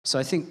So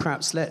I think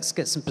perhaps let's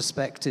get some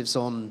perspectives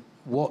on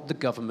what the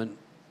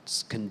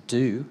governments can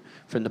do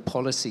from the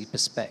policy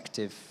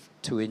perspective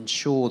to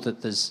ensure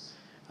that there's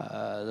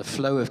the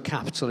flow of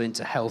capital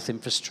into health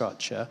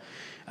infrastructure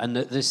and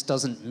that this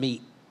doesn't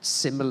meet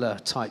similar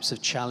types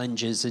of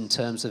challenges in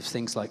terms of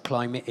things like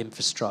climate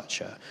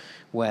infrastructure,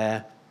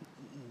 where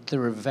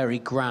there are very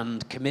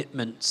grand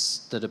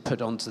commitments that are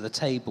put onto the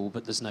table,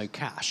 but there's no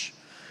cash.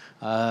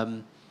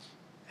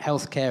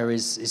 Healthcare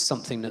is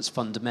something that's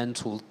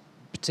fundamental,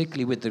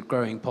 particularly with the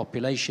growing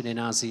population in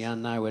ASEAN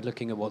now. We're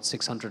looking at, what,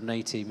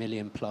 680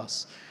 million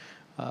plus.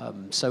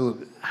 So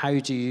how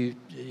do you,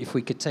 if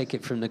we could take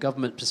it from the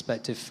government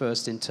perspective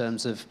first in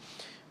terms of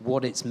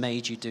what it's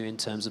made you do in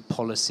terms of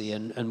policy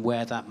and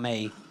where that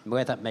may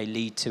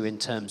lead to in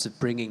terms of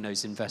bringing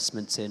those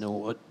investments in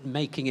or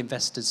making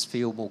investors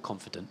feel more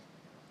confident?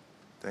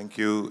 Thank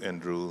you,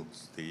 Andrew.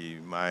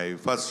 My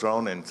first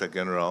round and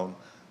second round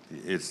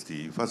is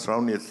first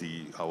round is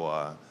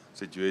our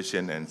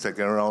situation, and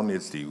second round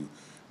is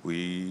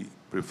we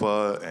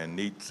prefer and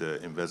need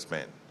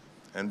investment.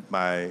 And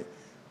my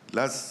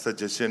last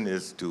suggestion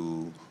is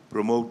to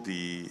promote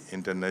the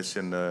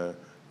international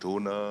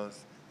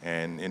donors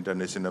and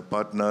international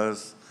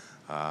partners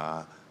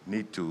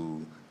need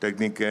to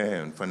technical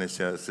and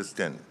financial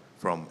assistance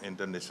from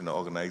international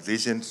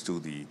organizations to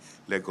the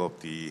leg of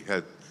the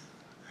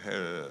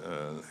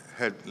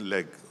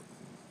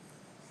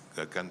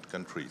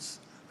countries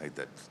like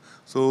that.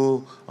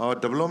 So our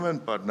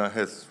development partner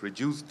has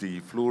reduced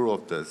the flow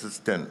of the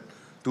assistance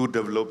to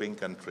developing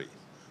countries.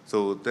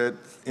 So that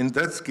in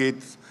that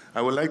case,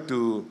 I would like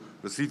to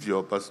receive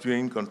your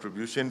pursuing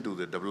contribution to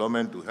the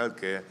development to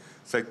healthcare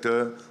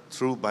sector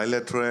through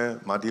bilateral,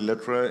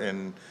 multilateral,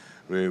 and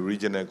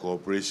regional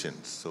cooperation.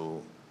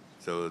 So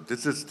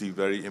this is the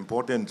very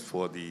important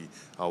for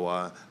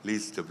our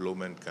least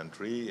development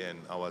country and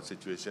our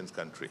situations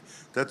country.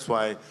 That's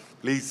why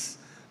please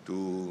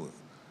to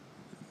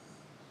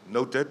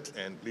note it,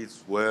 and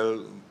please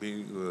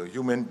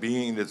human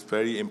being is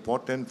very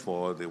important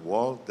for the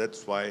world.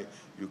 That's why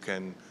you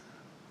can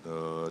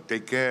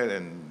take care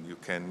and you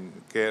can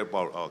care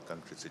about our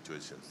country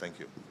situation. Thank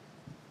you.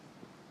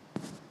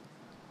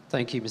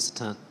 Thank you,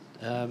 Mr.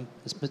 Tan.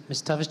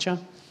 Ms. Tavischa?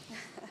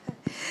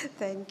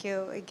 Thank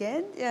you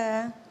again.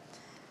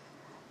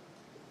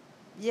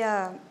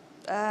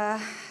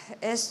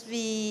 As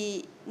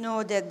we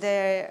know that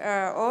there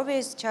are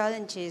always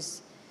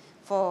challenges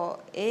for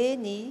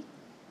any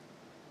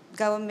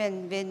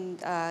government when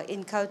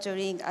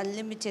encountering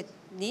unlimited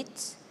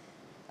needs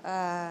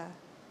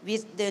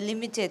with the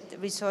limited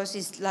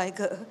resources like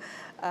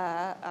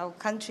our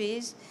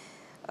countries.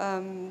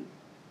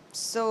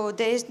 So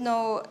there is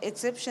no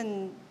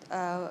exception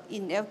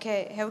in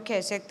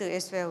healthcare sector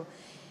as well.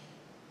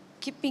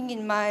 Keeping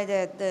in mind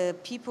that the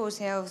people's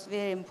health is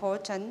very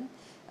important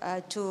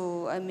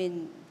to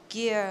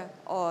gear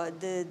or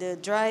the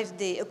drive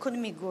the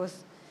economic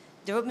growth,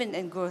 development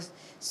and growth.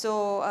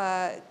 So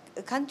a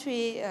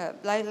country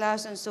like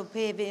Laos also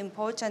play very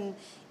important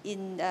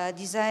in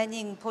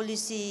designing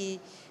policy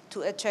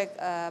to attract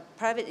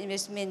private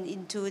investment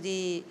into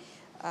the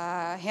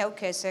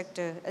healthcare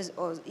sector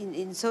or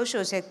in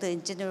social sector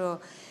in general.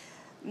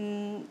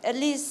 At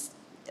least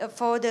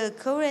for the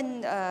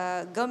current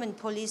government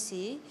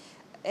policy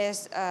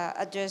as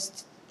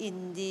addressed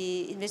in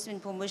the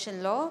investment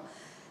promotion law,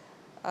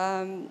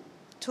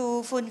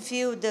 to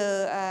fulfill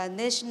the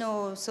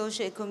National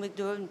Socio-Economic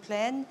Development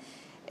Plan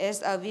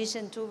as a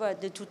vision toward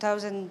the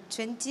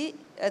 2030,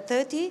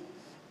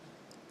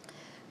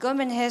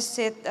 government has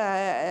set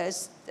a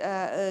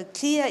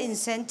clear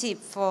incentive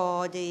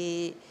for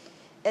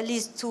at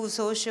least two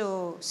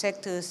social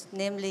sectors,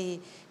 namely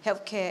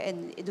healthcare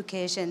and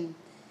education.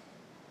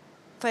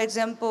 For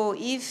example,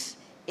 if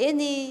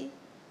any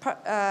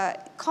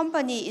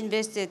company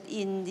invested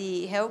in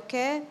the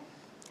healthcare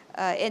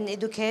and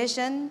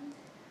education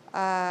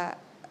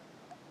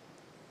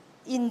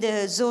in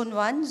the zone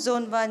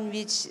 1,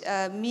 which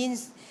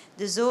means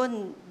the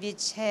zone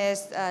which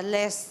has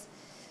less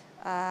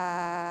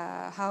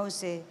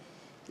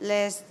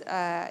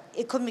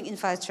economic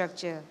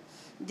infrastructure,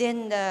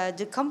 then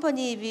the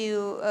company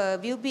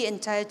will be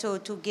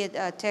entitled to get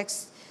a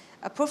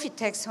profit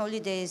tax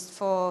holidays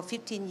for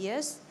 15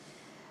 years.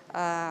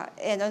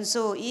 And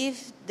also,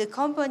 if the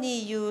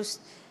company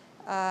used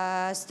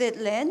state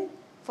land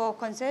for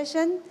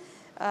concession,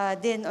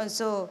 then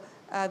also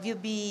will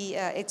be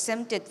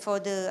exempted for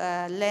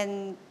the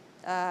land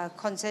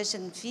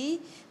concession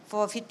fee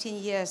for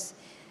 15 years.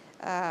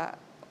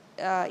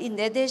 In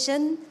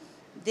addition,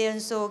 they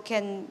also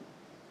can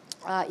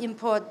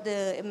import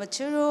the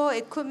material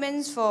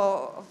equipment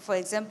for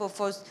example,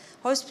 for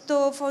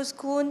hospital, for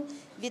school,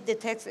 with the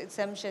tax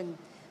exemption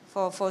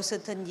for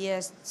certain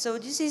years. So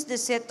this is the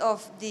set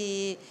of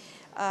the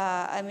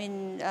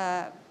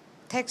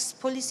tax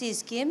policy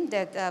scheme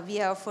that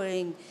we are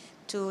offering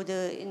to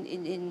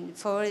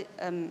for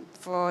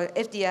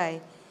FDI.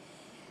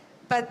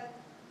 But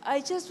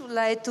I just would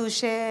like to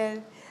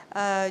share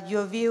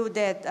your view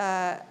that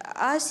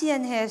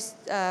ASEAN has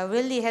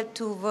really had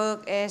to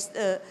work as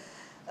a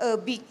a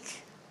big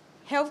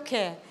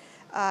healthcare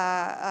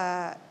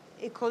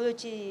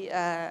ecology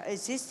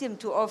system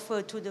to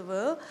offer to the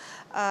world.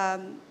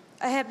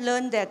 I have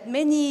learned that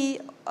many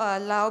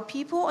Lao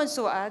people,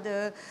 also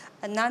other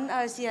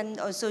non-ASEAN,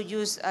 also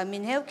use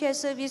healthcare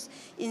service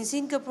in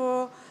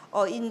Singapore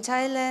or in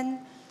Thailand,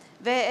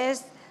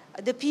 whereas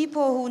the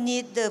people who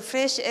need the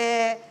fresh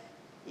air,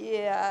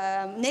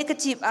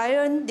 negative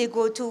iron, they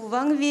go to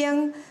Vang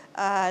Vieng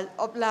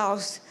of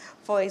Laos,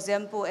 for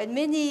example, and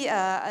many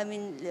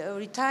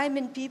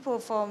retirement people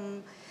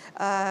from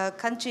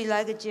country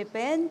like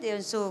Japan, they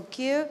also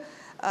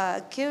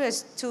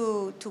curious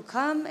to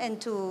come and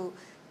to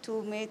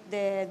make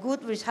their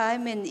good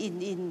retirement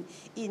in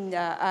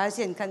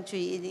ASEAN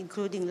country,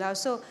 including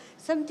Laos. So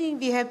something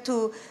we have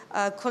to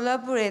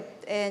collaborate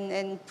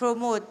and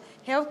promote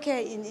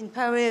healthcare in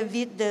parallel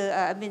with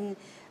the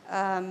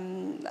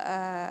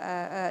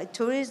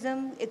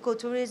tourism,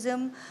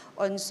 ecotourism,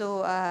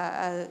 also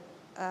how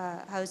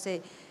to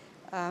say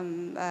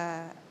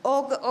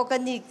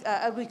organic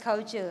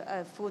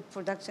agriculture, food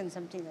production,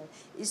 something like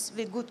that. It's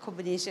a good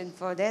combination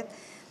for that.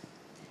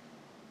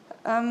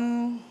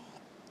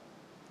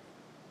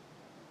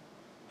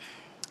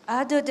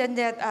 Other than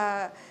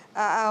that,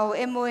 our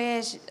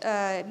MOH,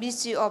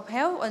 Ministry of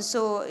Health,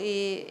 also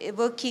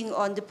working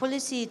on the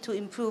policy to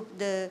improve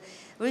the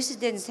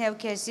residents'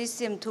 healthcare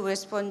system to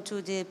respond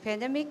to the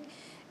pandemic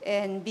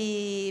and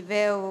be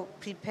well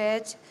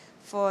prepared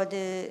for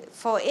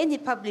any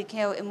public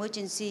health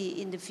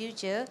emergency in the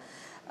future,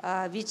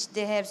 which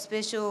they have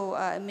special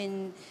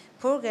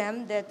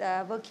program that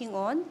are working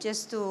on,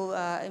 just to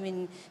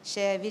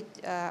share with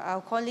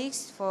our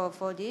colleagues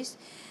for this.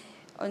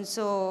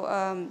 Also,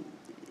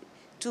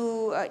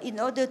 in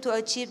order to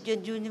achieve the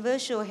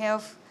universal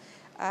health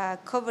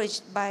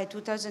coverage by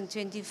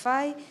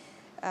 2025,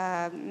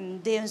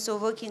 they also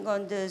working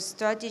on the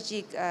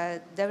strategic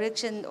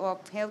direction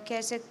of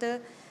healthcare sector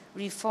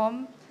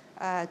reform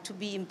to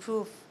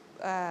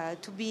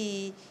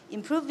be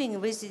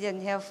improving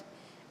resident health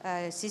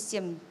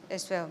system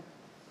as well.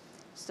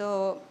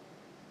 So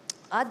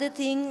other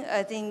thing,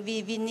 I think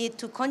we need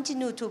to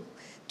continue to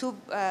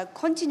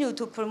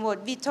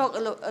promote. We talk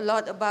a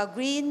lot about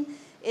green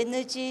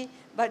energy,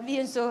 but we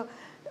also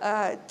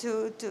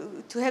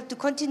to have to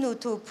continue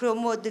to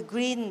promote the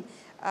green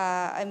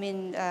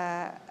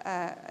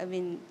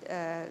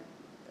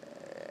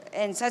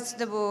and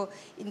sustainable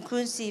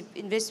inclusive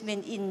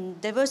investment in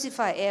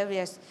diversified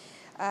areas,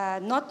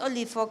 not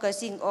only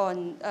focusing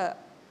on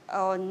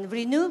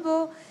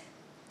renewable.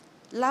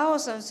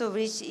 Laos also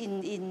rich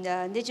in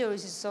natural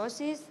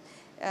resources,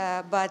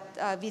 but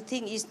we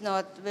think it's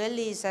not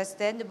really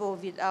sustainable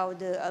without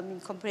the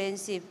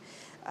comprehensive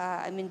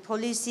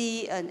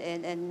policy and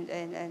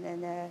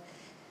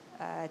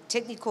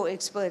technical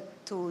expert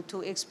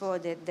to explore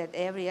that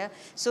area.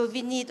 So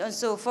we need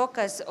also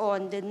focus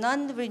on the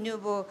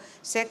non-renewable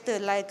sector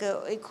like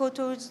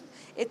agrotourism,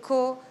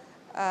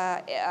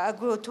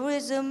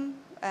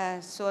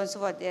 so on and so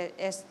forth,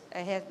 as I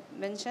have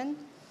mentioned.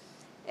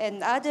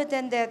 And other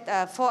than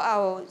that, for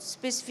our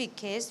specific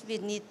case, we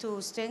need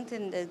to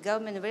strengthen the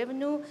government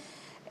revenue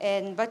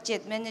and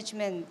budget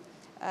management,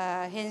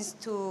 hence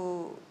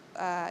to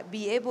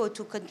be able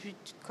to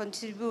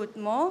contribute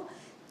more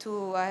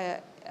to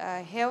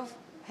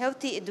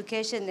healthy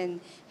education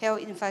and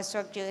health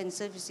infrastructure and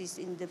services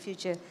in the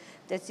future.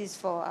 That is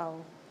for our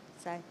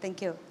side.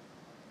 Thank you.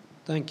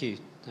 Thank you.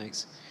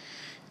 Thanks.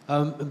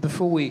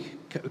 Before we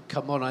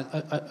come on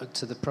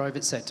to the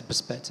private sector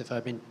perspective,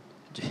 I mean,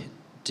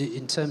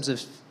 in terms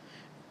of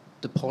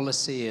the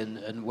policy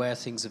and where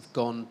things have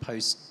gone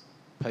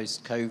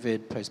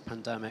post-COVID,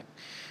 post-pandemic,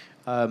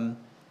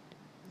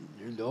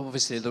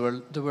 obviously there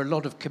were a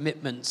lot of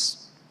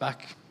commitments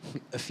back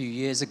a few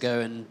years ago,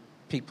 and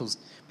people's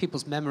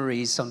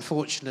memories,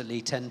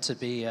 unfortunately, tend to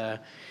be a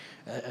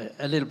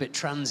little bit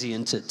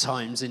transient at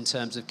times in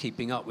terms of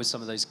keeping up with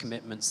some of those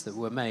commitments that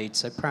were made.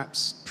 So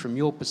perhaps from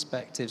your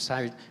perspectives,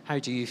 how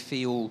do you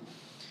feel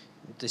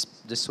this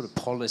sort of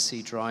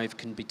policy drive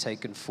can be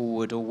taken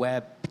forward, or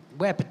where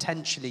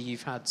potentially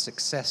you've had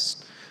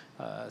success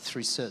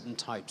through certain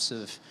types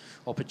of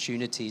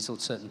opportunities or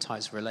certain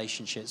types of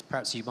relationships?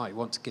 Perhaps you might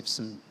want to give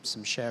some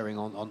sharing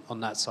on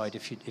that side,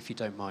 if you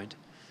don't mind.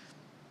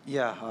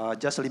 Yeah,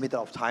 just a limit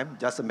of time,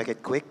 just to make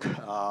it quick.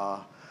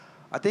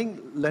 I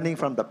think learning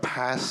from the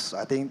past,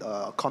 I think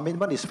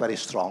commitment is very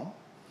strong,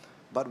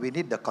 but we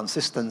need the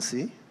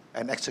consistency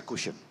and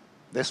execution.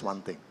 That's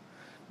one thing.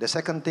 The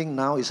second thing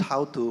now is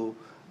how to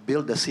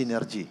build the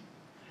synergy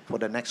for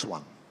the next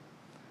one.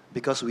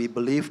 Because we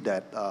believe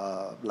that,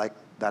 like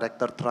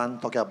Director Tran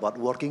talking about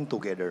working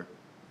together,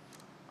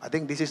 I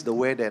think this is the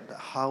way that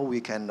how we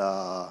can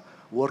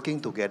working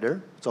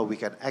together, so we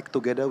can act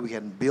together, we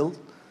can build,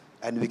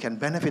 and we can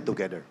benefit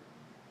together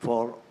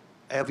for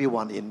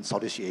everyone in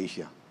Southeast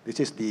Asia. This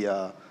is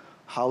the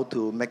how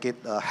to make it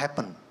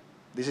happen.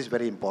 This is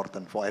very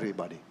important for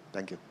everybody.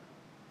 Thank you.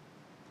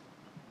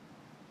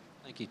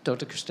 Thank you.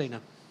 Dr. Christina.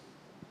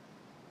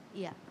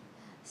 Yeah.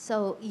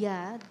 So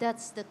yeah,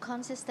 that's the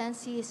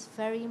consistency is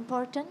very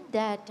important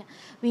that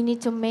we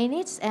need to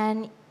manage.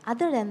 And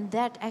other than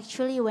that,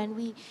 actually, when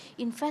we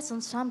invest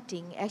on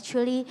something,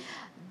 actually,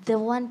 the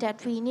one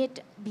that we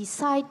need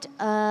beside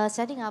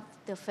setting up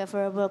the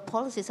favorable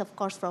policies, of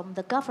course, from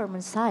the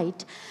government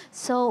side.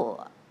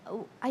 So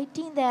I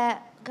think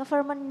that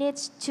government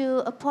needs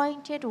to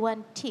appoint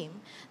one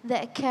team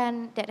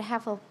that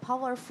have a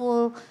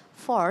powerful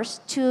force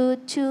to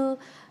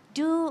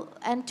do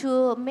and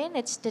to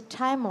manage the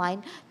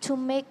timeline to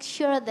make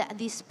sure that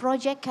this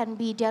project can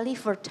be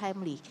delivered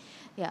timely.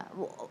 Yeah,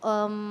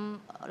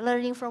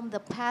 learning from the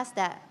past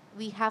that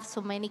we have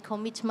so many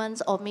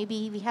commitments, or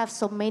maybe we have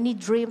so many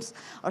dreams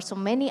or so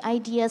many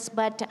ideas,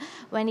 but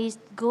when it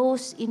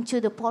goes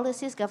into the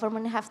policies,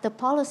 government have the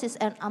policies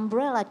and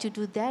umbrella to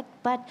do that,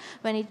 but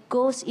when it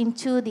goes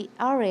into the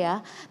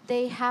area,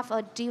 they have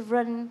a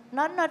different,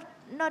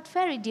 not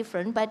very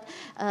different, but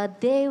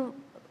they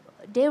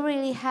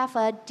really have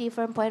a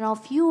different point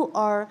of view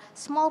or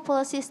small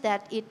policies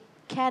that it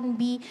can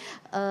be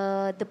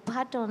the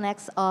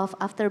bottlenecks of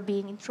after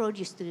being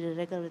introduced to the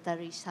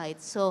regulatory side.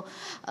 So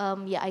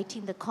yeah, I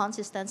think the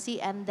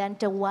consistency, and then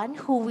the one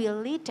who will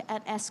lead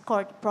and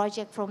escort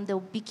project from the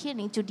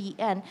beginning to the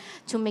end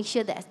to make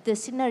sure that the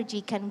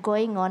synergy can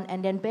going on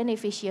and then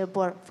beneficial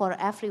for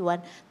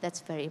everyone,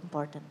 that's very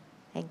important.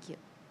 Thank you.